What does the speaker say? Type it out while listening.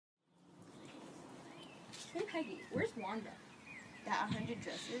Hey Peggy, where's Wanda? That 100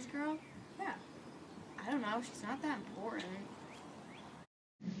 dresses girl? Yeah. I don't know. She's not that important.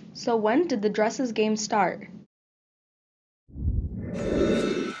 So when did the dresses game start?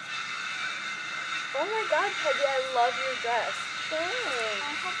 Oh my god, Peggy, I love your dress. Thanks.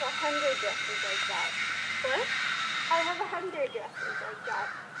 I have 100 dresses like that. What? I have 100 dresses like that.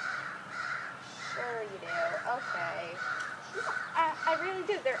 Sure you do. Okay. I really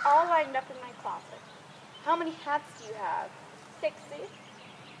do. They're all lined up in my closet. How many hats do you have? 60.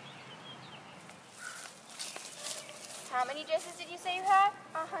 How many dresses did you say you have?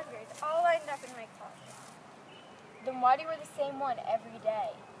 100. All lined up in my closet. Then why do you wear the same one every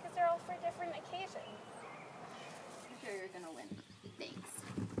day? Because they're all for different occasions. I'm sure you're gonna win. Thanks.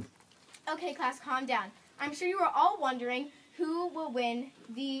 Okay, class, calm down. I'm sure you are all wondering who will win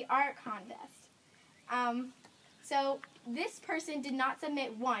the art contest. So this person did not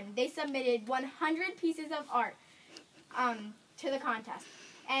submit one. They submitted 100 pieces of art to the contest.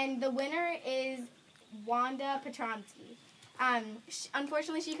 And the winner is Wanda Petronsky.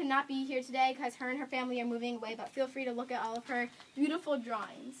 Unfortunately, she could not be here today because her and her family are moving away, but feel free to look at all of her beautiful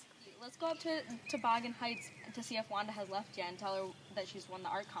drawings. Let's go up to Toboggan Heights to see if Wanda has left yet and tell her that she's won the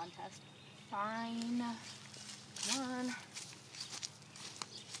art contest. Fine. Come on.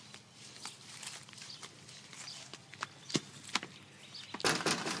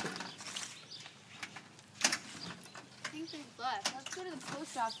 I think they've left. Let's go to the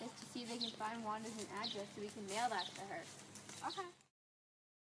post office to see if they can find Wanda's address so we can mail that to her. Okay.